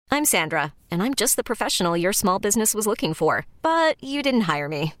I'm Sandra, and I'm just the professional your small business was looking for. But you didn't hire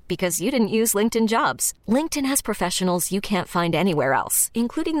me because you didn't use LinkedIn Jobs. LinkedIn has professionals you can't find anywhere else,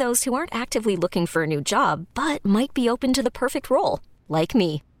 including those who aren't actively looking for a new job, but might be open to the perfect role, like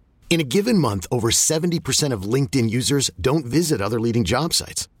me. In a given month, over 70% of LinkedIn users don't visit other leading job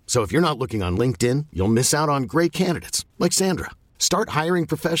sites. So if you're not looking on LinkedIn, you'll miss out on great candidates like Sandra. Start hiring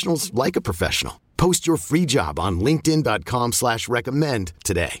professionals like a professional. Post your free job on linkedin.com/recommend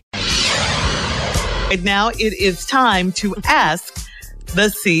today. Right now, it is time to ask the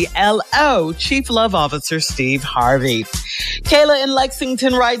CLO, Chief Love Officer Steve Harvey. Kayla in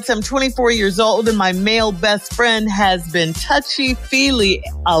Lexington writes, I'm 24 years old and my male best friend has been touchy-feely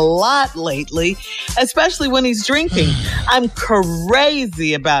a lot lately, especially when he's drinking. I'm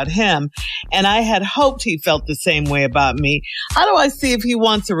crazy about him, and I had hoped he felt the same way about me. How do I see if he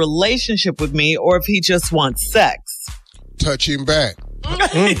wants a relationship with me or if he just wants sex? Touch him back.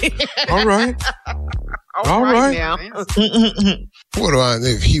 All right. All right. Now. What do I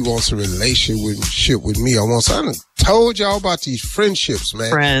if he wants a relationship with me? I done told y'all about these friendships,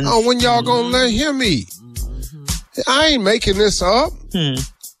 man. Friends. Oh, when y'all gonna let him eat? I ain't making this up.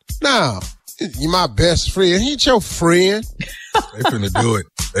 Nah, you my best friend. He ain't your friend. They finna do it.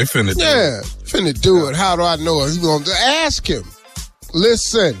 Yeah, finna do it. How do I know it? You gonna ask him?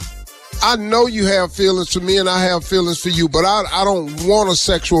 Listen, I know you have feelings for me and I have feelings for you, but I don't want a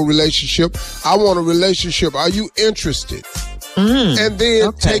sexual relationship. I want a relationship. Are you interested? And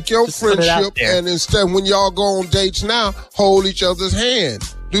then take your friendship and instead, when y'all go on dates now, hold each other's hand.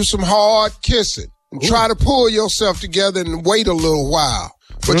 Do some hard kissing. And try to pull yourself together and wait a little while.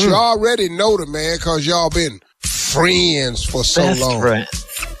 But you already know the man because y'all been friends for so long.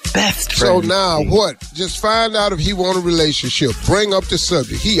 Best friend. So now what? Just find out if he want a relationship. Bring up the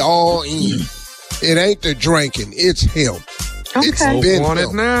subject. He all in. It ain't the drinking. It's him. Okay. It's been want him.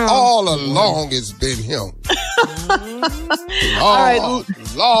 it now. All along it's been him.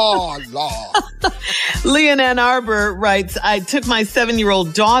 Lord. Lee in Ann Arbor writes, I took my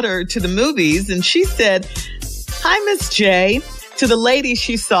 7-year-old daughter to the movies and she said, hi, Miss J, to the lady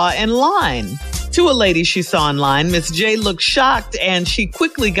she saw in line. To a lady she saw in line, Miss J looked shocked and she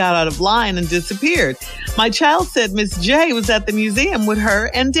quickly got out of line and disappeared. My child said Miss J was at the museum with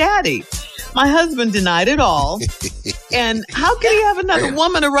her and Daddy. My husband denied it all. And how could he have another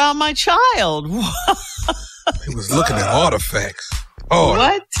woman around my child? He was looking at artifacts. Oh.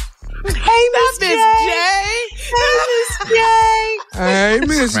 What? Hey, Miss J. Hey,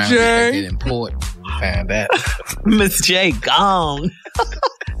 Miss J. Get important. Found that. Miss J gone.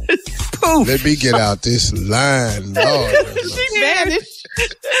 Poof. Let me get out this line, Lord. She vanished.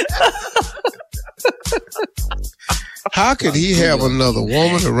 How could he have another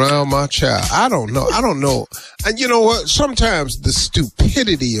woman around my child? I don't know. And you know what? Sometimes the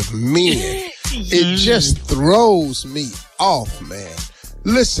stupidity of men, it just throws me off, man.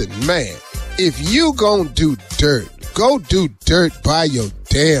 Listen, man, if you gonna do dirt, go do dirt by your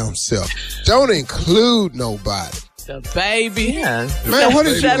damn self. Don't include nobody. The baby. Yeah. Man, what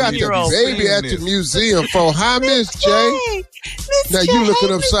if you got the baby at the museum for? Hi, Miss J. Now you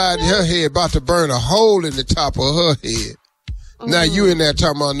looking upside her head, about to burn a hole in the top of her head. Now you in there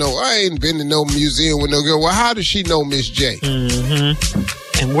talking about, no, I ain't been to no museum with no girl. Well, how does she know Miss J?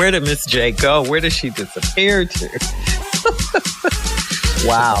 And where did Miss J go? Where did she disappear to?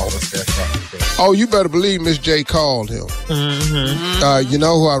 Wow. Oh, you better believe Miss J called him. You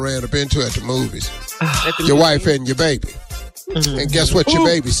know who I ran up into at the movies? Your wife and your baby. And guess what your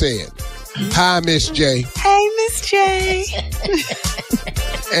baby said? Hi, Miss J. Hey, Miss J.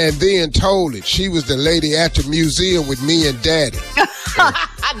 And then told it. She was the lady at the museum with me and Daddy.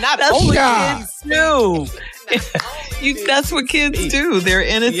 That's what kids do. That's what kids do. They're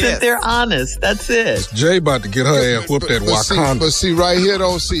innocent. Yes. They're honest. That's it. Jay about to get her ass whooped at Wakanda. But see, right here,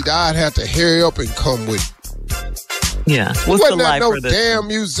 I'd have to hurry up and come with it. Yeah. What's wasn't the that no for this damn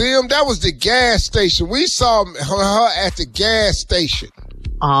museum? That was the gas station. We saw her at the gas station.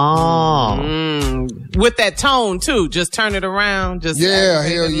 Oh. With that tone, too. Just turn it around. Just hell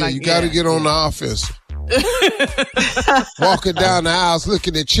yeah. Like, you got to get on the offense. Walking down the aisles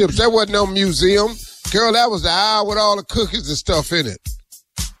looking at chips. That wasn't no museum. Girl, that was the aisle with all the cookies and stuff in it.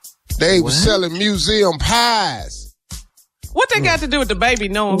 They were selling museum pies. What they got to do with the baby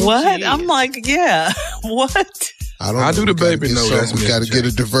knowing who what? she is? I'm like, yeah. What? I don't know. How do the baby know that's We got to get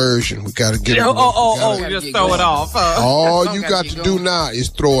a diversion. We got to get just throw it off. All you got to do now is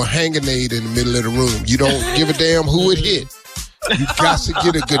throw a hand grenade in the middle of the room. You don't give a damn who it hit. You got to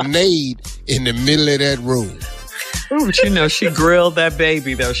get a grenade in the middle of that room. Ooh, but you know, she grilled that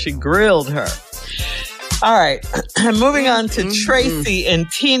baby, though. She grilled her. All right. Moving on to Tracy in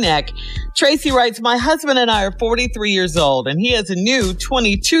Teaneck. Tracy writes, my husband and I are 43 years old, and he has a new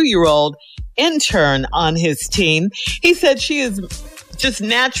 22-year-old intern on his team. He said she is just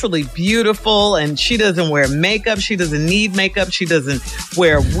naturally beautiful, and she doesn't wear makeup. She doesn't need makeup. She doesn't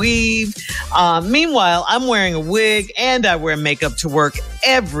wear weave. Meanwhile, I'm wearing a wig and I wear makeup to work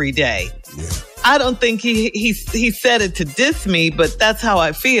every day. Yeah. I don't think he said it to diss me, but that's how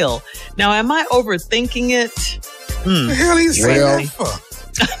I feel. Now, am I overthinking it? The hell he's saying that for?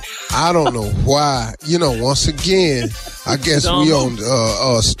 I don't know why. Once again, I guess we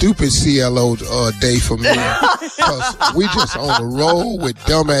on stupid CLO day for me. Because we just on the roll with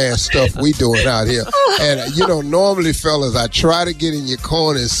dumbass stuff we doing out here. And, normally, fellas, I try to get in your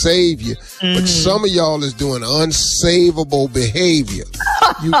corner and save you. But some of y'all is doing unsavable behavior.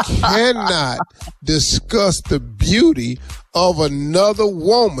 You cannot discuss the beauty of another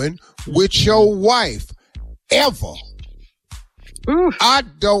woman with your wife ever. I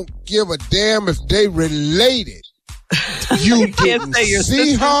don't give a damn if they related. You didn't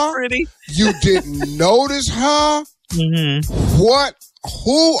see her. Pretty. You didn't notice her. What?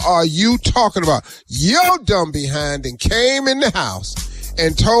 Who are you talking about? Your dumb behind and came in the house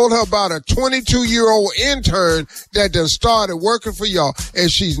and told her about a 22-year-old intern that done started working for y'all,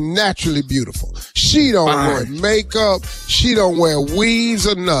 and she's naturally beautiful. She don't wear makeup. She don't wear weaves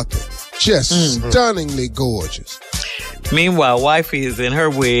or nothing. Just stunningly gorgeous. Meanwhile, wifey is in her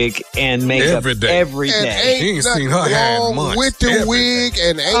wig and makeup every day. And ain't nothing wrong with the wig,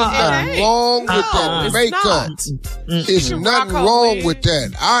 and ain't nothing wrong with that makeup. It's nothing wrong with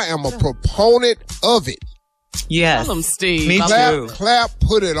that. I am a proponent of it. Yes. Tell him, Steve. Me too. Clap,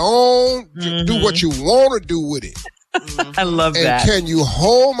 put it on, do what you want to do with it. I love that. And can you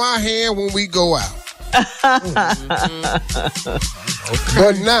hold my hand when we go out?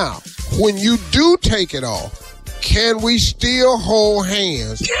 But now, when you do take it off, can we still hold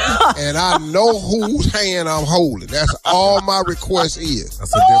hands? And I know whose hand I'm holding. That's all my request is.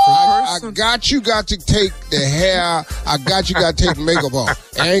 That's a different person. I got to take the hair. I got to take the makeup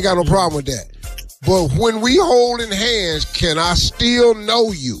off. I ain't got no problem with that. But when we holding hands, can I still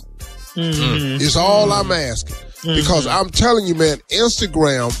know you? It's all I'm asking. Because I'm telling you, man,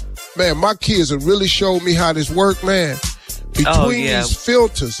 Instagram, man, my kids have really showed me how this work, man. Between these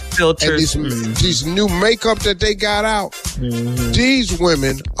filters and these new makeup that they got out, these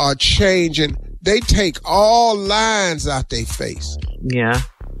women are changing. They take all lines out their face. Yeah.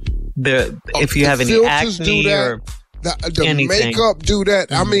 If you have any acne or the anything. makeup do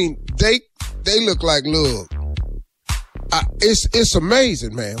that. I mean, they look like, look, it's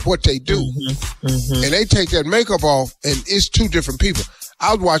amazing, man, what they do. And they take that makeup off, and it's two different people.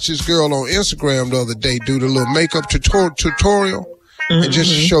 I watched this girl on Instagram the other day do the little makeup tutorial and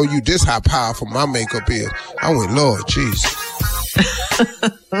just to show you this how powerful my makeup is. I went, Lord Jesus.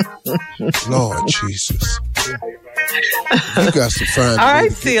 Lord Jesus. You got to find all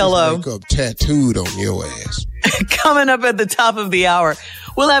right, CLO. Makeup tattooed on your ass. Coming up at the top of the hour,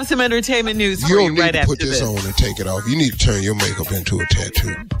 we'll have some entertainment news for you right after this. You don't need to put this on and take it off. You need to turn your makeup into a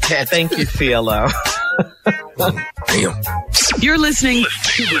tattoo. Thank you, CLO. Damn. You're listening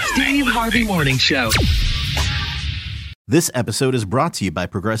to the Steve Harvey Morning Show. This episode is brought to you by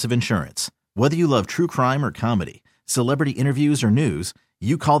Progressive Insurance. Whether you love true crime or comedy, celebrity interviews or news,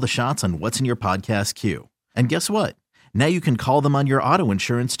 you call the shots on what's in your podcast queue. And guess what? Now you can call them on your auto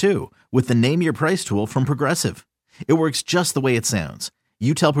insurance too with the Name Your Price tool from Progressive. It works just the way it sounds.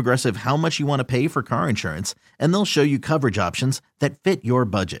 You tell Progressive how much you want to pay for car insurance, and they'll show you coverage options that fit your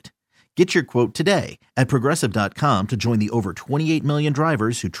budget. Get your quote today at Progressive.com to join the over 28 million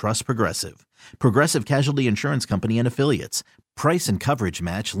drivers who trust Progressive. Progressive Casualty Insurance Company and Affiliates. Price and coverage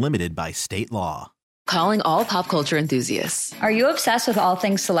match limited by state law. Calling all pop culture enthusiasts. Are you obsessed with all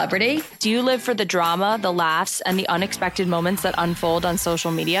things celebrity? Do you live for the drama, the laughs, and the unexpected moments that unfold on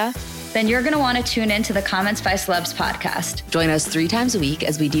social media? Then you're going to want to tune in to the Comments by Celebs podcast. Join us 3 times a week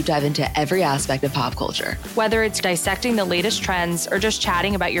as we deep dive into every aspect of pop culture. Whether it's dissecting the latest trends or just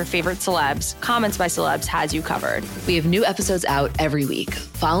chatting about your favorite celebs, Comments by Celebs has you covered. We have new episodes out every week.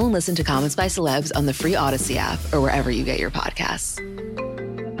 Follow and listen to Comments by Celebs on the free Odyssey app or wherever you get your podcasts.